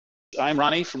I'm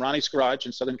Ronnie from Ronnie's Garage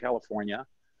in Southern California.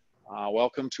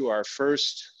 Welcome to our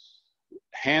first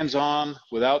hands-on,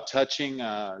 without touching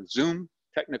Zoom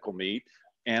technical meet.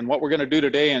 And what we're going to do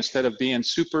today, instead of being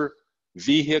super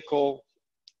vehicle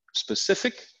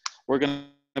specific, we're going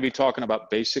to be talking about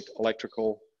basic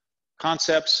electrical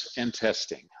concepts and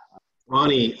testing.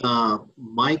 Ronnie,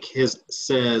 Mike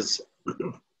says,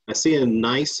 I see a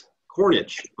nice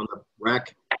Corniche on the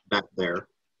rack back there.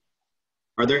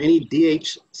 Are there any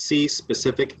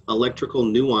DHC-specific electrical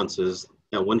nuances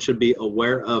that one should be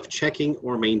aware of checking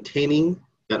or maintaining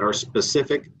that are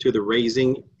specific to the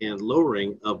raising and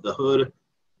lowering of the hood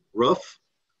roof?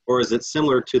 Or is it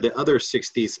similar to the other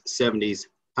 60s, 70s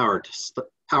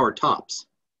power tops?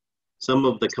 Some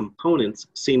of the components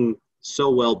seem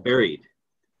so well buried.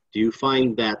 Do you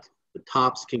find that the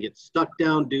tops can get stuck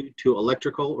down due to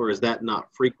electrical, or is that not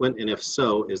frequent? And if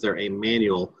so, is there a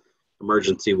manual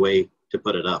emergency way to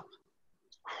put it up?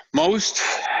 Most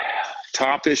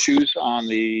top issues on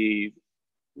the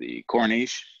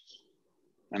Corniche,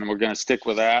 and we're going to stick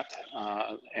with that,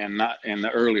 and not in the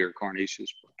earlier Corniches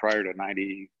prior to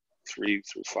 93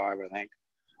 through 5, I think.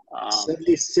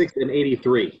 76 and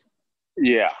 83.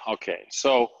 Yeah, okay.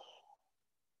 So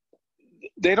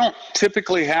they don't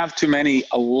typically have too many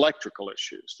electrical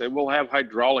issues. They will have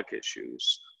hydraulic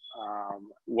issues.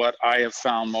 What I have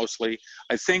found mostly,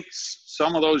 I think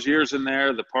some of those years in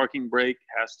there, the parking brake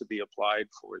has to be applied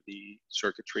for the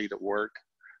circuitry to work.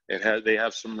 They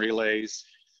have some relays,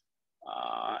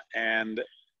 and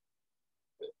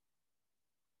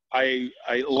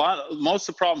most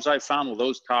of the problems I found with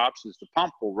those tops is the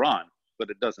pump will run, but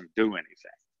it doesn't do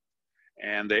anything.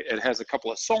 And it has a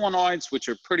couple of solenoids, which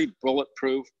are pretty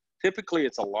bulletproof. Typically,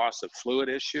 it's a loss of fluid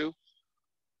issue.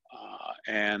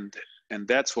 And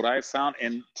that's what I found.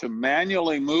 And to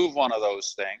manually move one of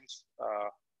those things,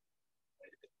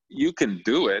 you can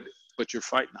do it, but you're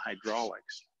fighting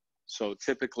hydraulics. So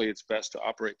typically, it's best to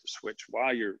operate the switch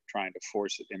while you're trying to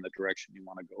force it in the direction you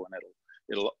want to go, and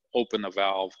it'll open the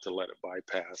valve to let it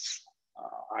bypass.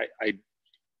 I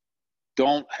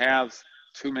don't have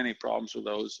too many problems with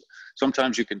those.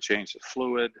 Sometimes you can change the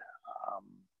fluid,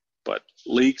 but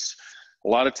leaks, a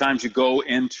lot of times you go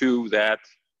into that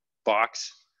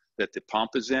box that the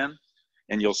pump is in,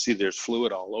 and you'll see there's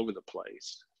fluid all over the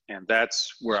place. And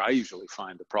that's where I usually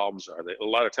find the problems are. A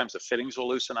lot of times the fittings will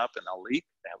loosen up and they'll leak.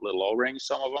 They have little O-rings,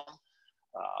 some of them.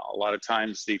 A lot of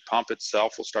times the pump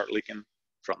itself will start leaking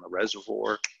from the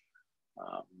reservoir.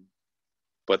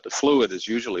 But the fluid is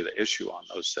usually the issue on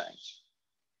those things.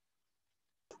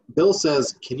 Bill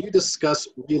says, can you discuss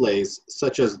relays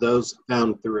such as those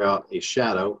found throughout a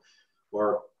shadow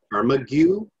or Armague?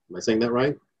 Am I saying that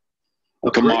right?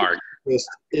 Camargue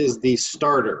is the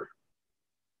starter.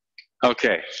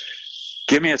 Okay,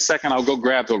 give me a second. I'll go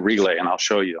grab the relay and I'll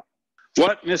show you.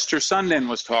 What Mr. Sundin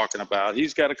was talking about,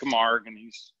 he's got a Camargue and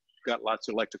he's got lots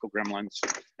of electrical gremlins.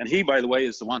 And he, by the way,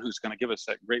 is the one who's going to give us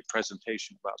that great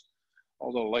presentation about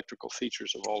all the electrical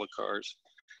features of all the cars.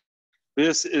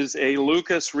 This is a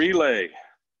Lucas relay.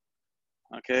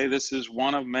 Okay, this is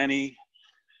one of many,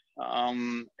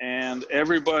 and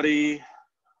everybody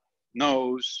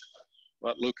knows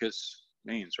what Lucas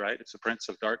means, right? It's the Prince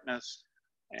of Darkness,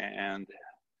 and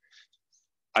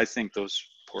I think those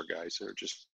poor guys are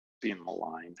just being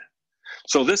maligned.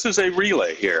 So this is a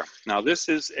relay here. Now this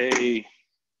is a,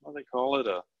 what do they call it?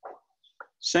 A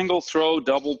single throw,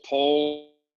 double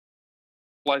pole,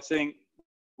 I think,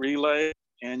 relay.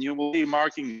 And you will be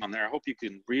marking on there. I hope you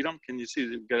can read them. Can you see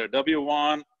we've got a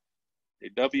W1, a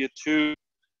W2,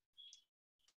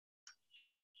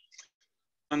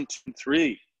 1, 2,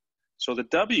 3. So the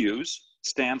W's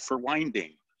stand for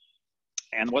winding.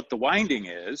 And what the winding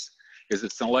is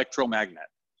it's an electromagnet.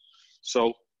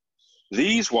 So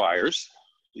these wires,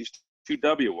 these two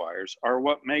W wires, are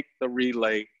what make the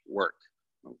relay work.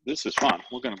 This is fun.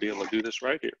 We're going to be able to do this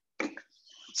right here.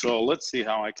 So let's see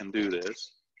how I can do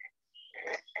this.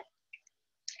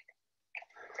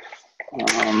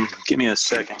 Give me a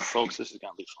second, folks. This is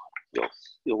going to be fun.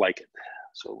 You'll like it.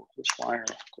 So this wire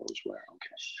goes where?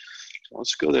 Okay. So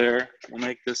let's go there. We'll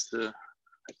make this I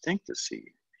think the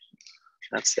C.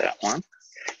 That's that one.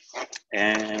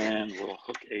 And we'll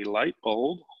hook a light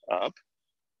bulb up.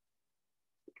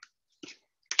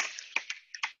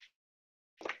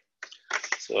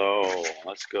 So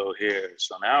let's go here.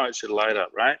 So now it should light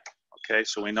up, right? Okay,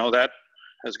 so we know that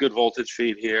has good voltage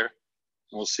feed here.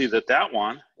 We'll see that that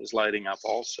one is lighting up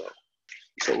also.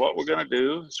 So what we're going to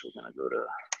do is we're going to go to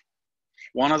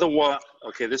one of the,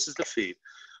 okay, this is the feed.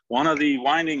 One of the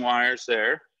winding wires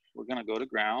there, we're going to go to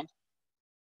ground.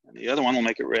 And the other one will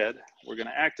make it red. We're going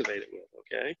to activate it with,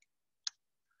 okay?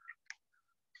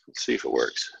 Let's see if it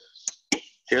works.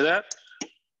 Hear that?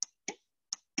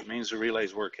 It means the relay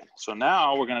is working. So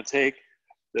now we're going to take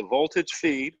the voltage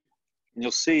feed, and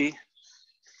you'll see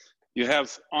you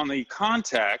have on the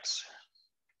contacts,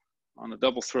 on the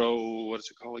double throw, what is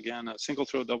it called again? A single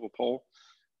throw double pole.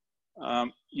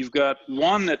 You've got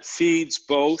one that feeds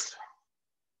both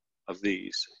of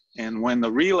these. And when the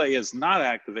relay is not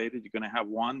activated, you're going to have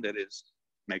one that is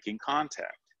making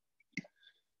contact.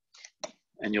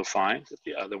 And you'll find that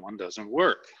the other one doesn't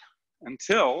work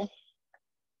until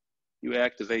you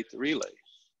activate the relay.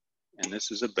 And this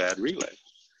is a bad relay.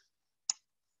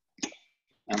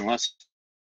 Unless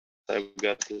I've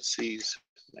got the C's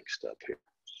mixed up here.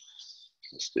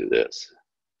 Let's do this.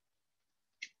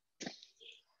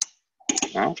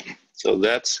 No? So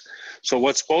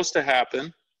what's supposed to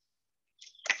happen,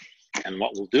 and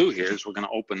what we'll do here is we're going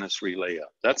to open this relay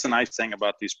up. That's the nice thing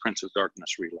about these Prince of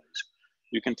Darkness relays.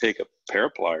 You can take a pair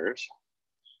of pliers.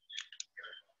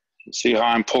 See how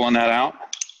I'm pulling that out?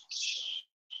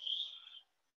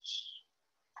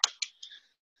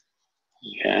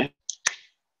 Okay.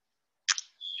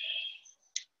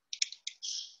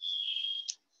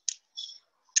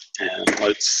 And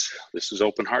this is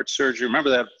open heart surgery. Remember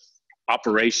that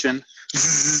operation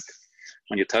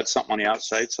when you touch something on the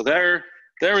outside? So there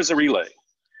is a relay.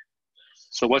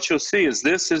 So what you'll see is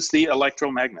this is the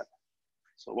electromagnet.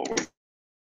 So what we're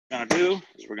going to do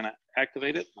is we're going to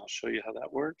activate it. I'll show you how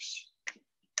that works.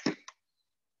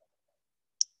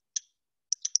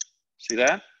 See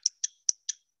that?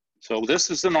 So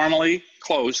this is the normally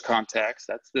closed contacts.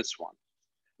 That's this one.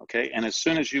 Okay, and as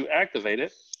soon as you activate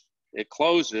it, it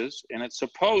closes, and it's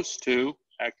supposed to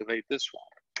activate this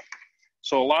one.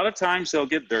 So a lot of times they'll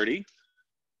get dirty,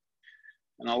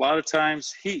 and a lot of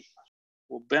times heat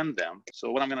will bend them.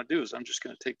 So what I'm going to do is I'm just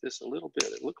going to take this a little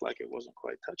bit. It looked like it wasn't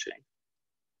quite touching.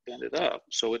 Bend it up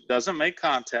so it doesn't make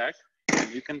contact.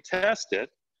 And you can test it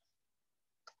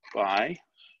by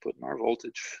putting our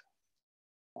voltage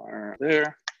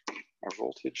there. Our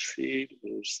voltage feed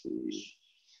is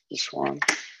this one.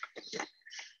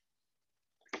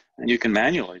 And you can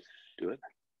manually do it.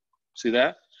 See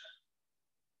that?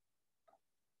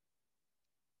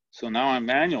 So now I'm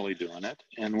manually doing it,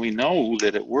 and we know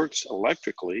that it works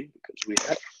electrically because we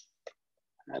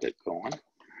had it going.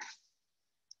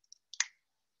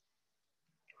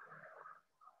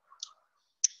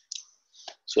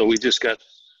 So we just got,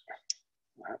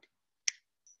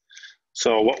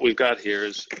 so what we've got here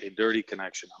is a dirty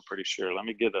connection, I'm pretty sure. Let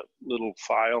me get a little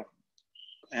file.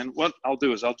 And what I'll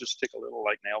do is I'll just stick a little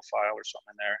like nail file or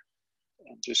something in there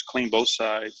and just clean both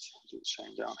sides. Do the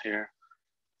same down here.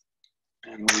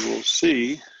 And we will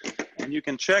see, and you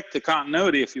can check the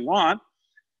continuity if you want.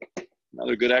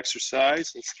 Another good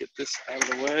exercise. Let's get this out of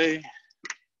the way.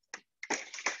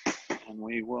 And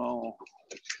we will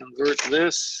convert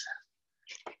this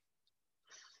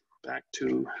back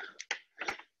to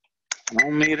an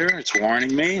ohm meter. It's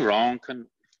warning me, wrong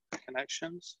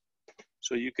connections.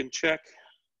 So you can check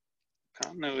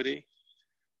continuity.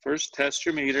 First, test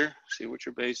your meter, see what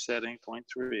your base setting,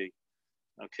 0.3.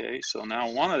 Okay, so now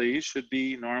one of these should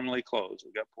be normally closed.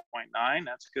 We've got 0.9,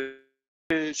 that's good.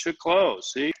 It should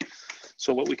close, see?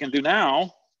 So what we can do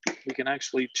now, we can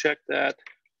actually check that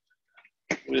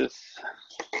with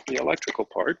the electrical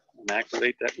part and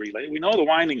activate that relay. We know the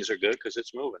windings are good because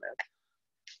it's moving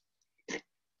it.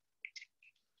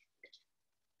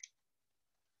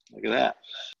 Look at that.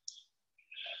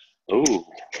 Oh,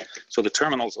 so the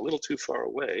terminal's a little too far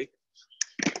away.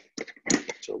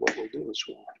 So what we'll do is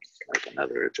we'll make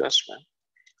another adjustment.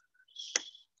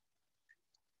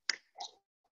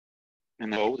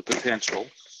 And now the potential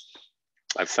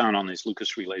I've found on these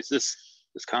Lucas relays, this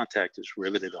contact is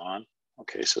riveted on.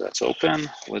 Okay, so that's open.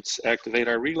 Let's activate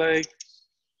our relay.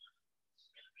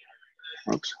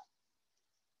 Oops,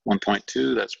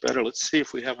 1.2, that's better. Let's see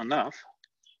if we have enough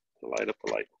to light up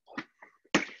the light.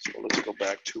 So let's go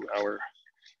back to our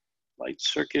light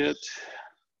circuit.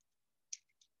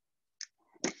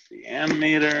 The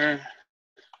ammeter.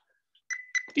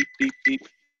 Beep, beep, beep.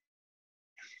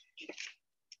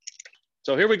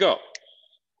 So here we go.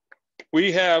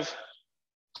 We have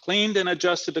cleaned and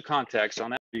adjusted the contacts on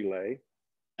that relay.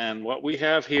 And what we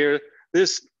have here,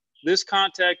 this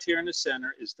contact here in the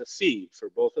center is the feed for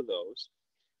both of those.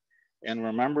 And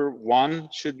remember, one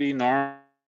should be normally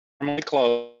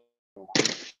closed.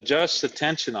 Adjust the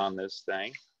tension on this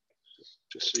thing,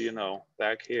 just so you know,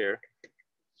 back here.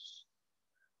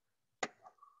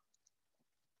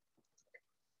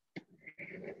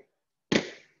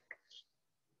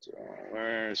 So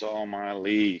where's all my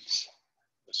leads?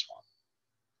 This one.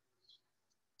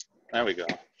 There we go.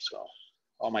 So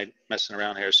all my messing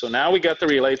around here. So now we got the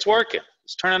relay, it's working.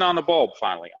 It's turning on the bulb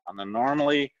finally on the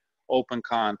normally open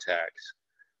contacts.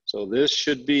 So this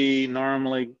should be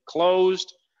normally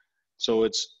closed. So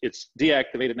it's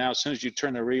deactivated now. As soon as you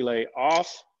turn the relay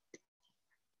off,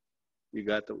 you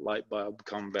got the light bulb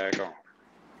come back on.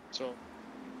 So